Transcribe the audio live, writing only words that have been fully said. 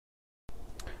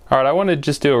Alright, I want to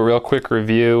just do a real quick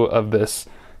review of this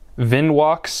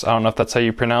VinWox, I don't know if that's how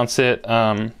you pronounce it,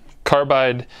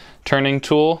 carbide turning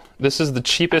tool. This is the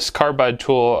cheapest carbide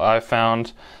tool I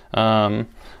found on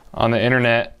the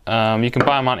internet. You can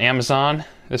buy them on Amazon.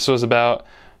 This was about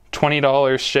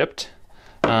 $20 shipped.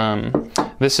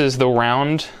 This is the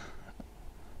round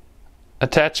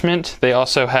attachment. They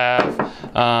also have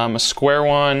a square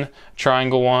one,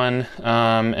 triangle one,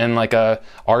 and like a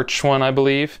arch one, I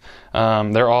believe.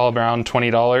 They're all around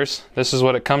 $20. This is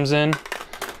what it comes in,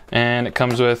 and it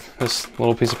comes with this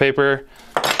little piece of paper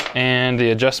and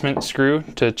the adjustment screw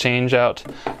to change out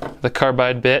the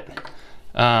carbide bit.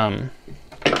 Yeah,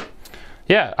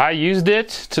 I used it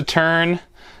to turn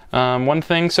one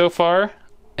thing so far,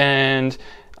 and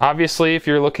obviously if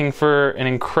you're looking for an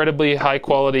incredibly high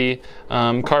quality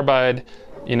carbide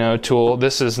tool,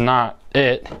 this is not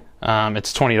it.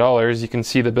 It's $20. You can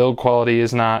see the build quality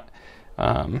is not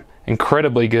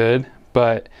incredibly good,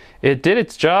 but it did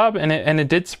its job, and it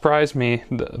did surprise me,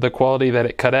 the quality that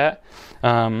it cut at.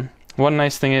 One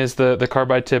nice thing is the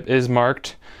carbide tip is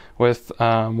marked with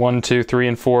 1, 2, 3,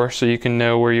 and 4, so you can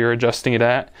know where you're adjusting it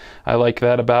at. I like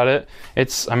that about it.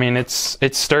 It's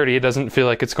sturdy. It doesn't feel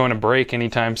like it's going to break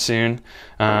anytime soon.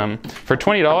 For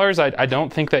 $20, I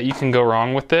don't think that you can go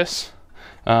wrong with this.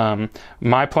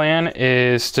 My plan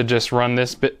is to just run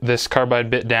this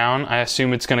carbide bit down. I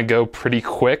assume it's going to go pretty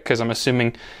quick, because I'm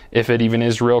assuming if it even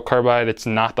is real carbide, it's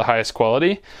not the highest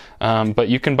quality. But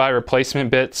you can buy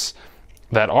replacement bits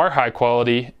that are high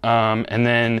quality, and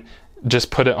then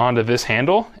just put it onto this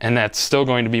handle, and that's still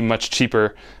going to be much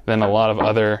cheaper than a lot of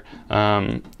other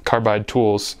carbide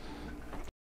tools.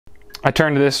 I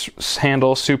turned this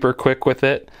handle super quick with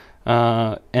it,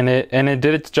 and it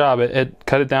did its job. It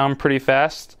cut it down pretty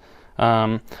fast.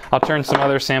 I'll turn some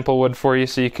other sample wood for you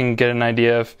so you can get an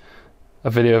idea of a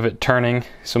video of it turning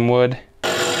some wood.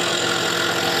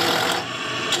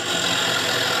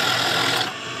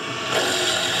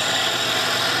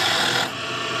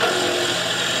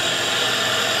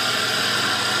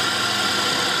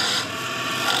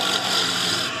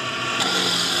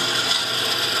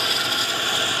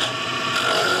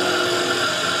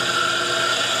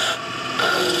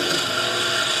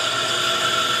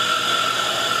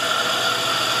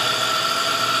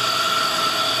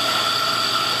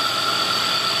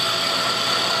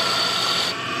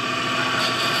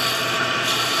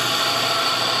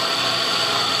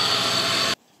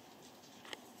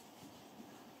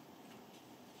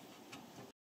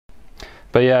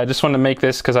 But yeah, I just wanted to make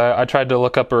this because I tried to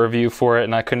look up a review for it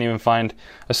and I couldn't even find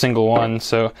a single one.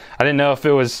 So I didn't know if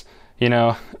it was,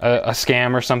 a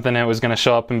scam or something. It was going to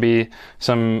show up and be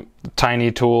some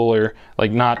tiny tool or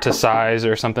like not to size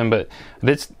or something. But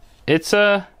it's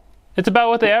about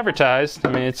what they advertised. I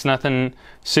mean, it's nothing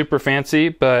super fancy,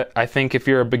 but I think if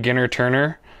you're a beginner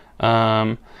turner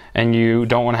and you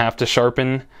don't want to have to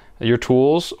sharpen your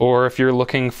tools, or if you're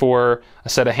looking for a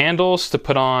set of handles to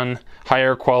put on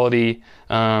higher quality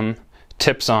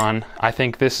tips on, I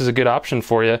think this is a good option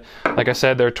for you. Like I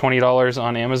said, they're $20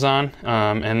 on Amazon,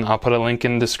 and I'll put a link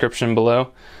in the description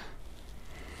below.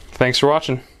 Thanks for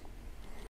watching.